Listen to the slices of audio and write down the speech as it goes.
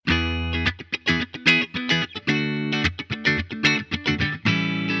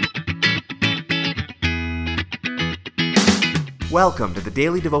Welcome to the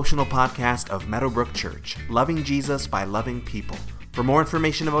daily devotional podcast of Meadowbrook Church, loving Jesus by loving people. For more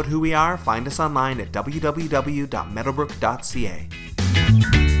information about who we are, find us online at www.meadowbrook.ca.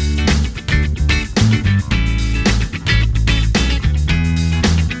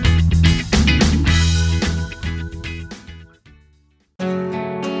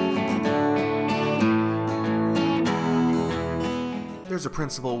 There's a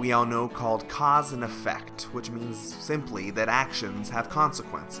principle we all know called cause and effect, which means simply that actions have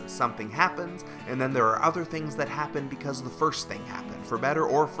consequences. Something happens, and then there are other things that happen because the first thing happened, for better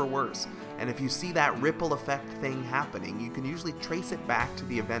or for worse. And if you see that ripple effect thing happening, you can usually trace it back to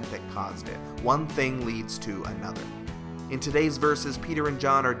the event that caused it. One thing leads to another. In today's verses, Peter and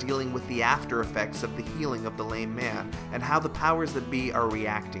John are dealing with the after effects of the healing of the lame man, and how the powers that be are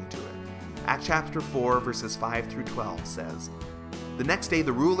reacting to it. Acts chapter 4, verses 5 through 12 says, "The next day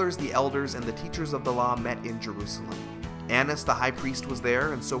the rulers, the elders, and the teachers of the law met in Jerusalem. Annas the high priest was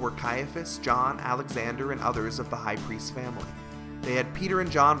there, and so were Caiaphas, John, Alexander, and others of the high priest's family. They had Peter and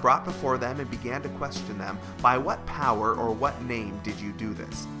John brought before them and began to question them, 'By what power or what name did you do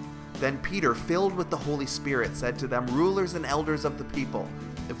this?' Then Peter, filled with the Holy Spirit, said to them, 'Rulers and elders of the people,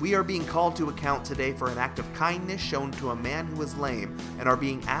 if we are being called to account today for an act of kindness shown to a man who was lame, and are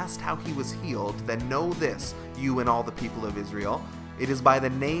being asked how he was healed, then know this, you and all the people of Israel. It is by the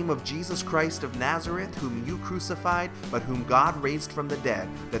name of Jesus Christ of Nazareth, whom you crucified, but whom God raised from the dead,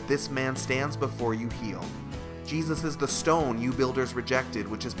 that this man stands before you healed. Jesus is the stone you builders rejected,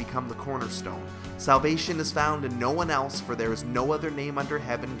 which has become the cornerstone. Salvation is found in no one else, for there is no other name under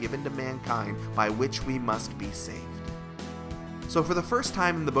heaven given to mankind by which we must be saved.'" So for the first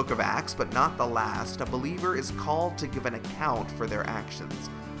time in the book of Acts, but not the last, a believer is called to give an account for their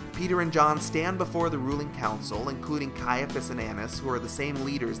actions. Peter and John stand before the ruling council, including Caiaphas and Annas, who are the same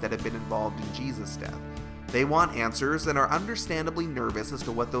leaders that have been involved in Jesus' death. They want answers and are understandably nervous as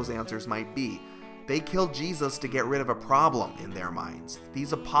to what those answers might be. They killed Jesus to get rid of a problem in their minds.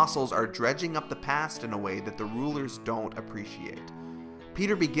 These apostles are dredging up the past in a way that the rulers don't appreciate.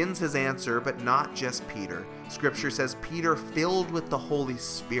 Peter begins his answer, but not just Peter. Scripture says Peter, filled with the Holy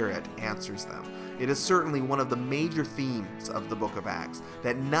Spirit, answers them. It is certainly one of the major themes of the book of Acts,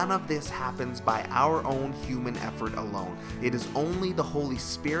 that none of this happens by our own human effort alone. It is only the Holy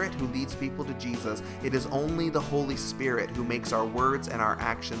Spirit who leads people to Jesus. It is only the Holy Spirit who makes our words and our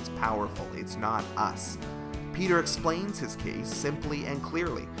actions powerful. It's not us. Peter explains his case simply and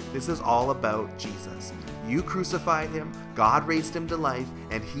clearly. This is all about Jesus. You crucified him, God raised him to life,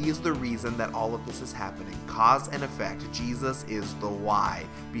 and he is the reason that all of this is happening. Cause and effect. Jesus is the why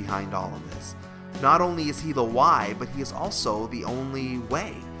behind all of this. Not only is he the why, but he is also the only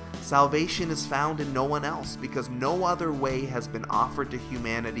way. Salvation is found in no one else, because no other way has been offered to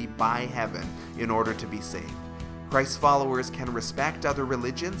humanity by heaven in order to be saved. Christ's followers can respect other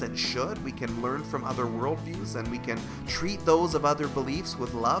religions and should. We can learn from other worldviews, and we can treat those of other beliefs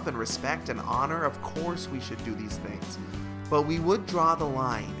with love and respect and honor. Of course we should do these things. But we would draw the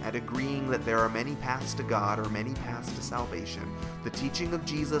line at agreeing that there are many paths to God or many paths to salvation. The teaching of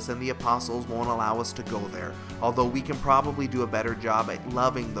Jesus and the apostles won't allow us to go there, although we can probably do a better job at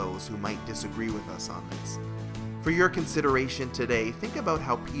loving those who might disagree with us on this. For your consideration today, think about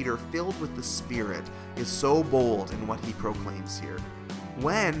how Peter, filled with the Spirit, is so bold in what he proclaims here.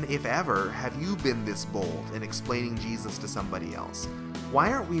 When, if ever, have you been this bold in explaining Jesus to somebody else?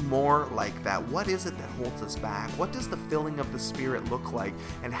 Why aren't we more like that? What is it that holds us back? What does the filling of the Spirit look like?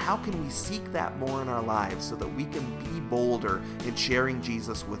 And how can we seek that more in our lives so that we can be bolder in sharing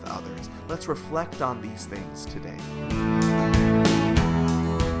Jesus with others? Let's reflect on these things today.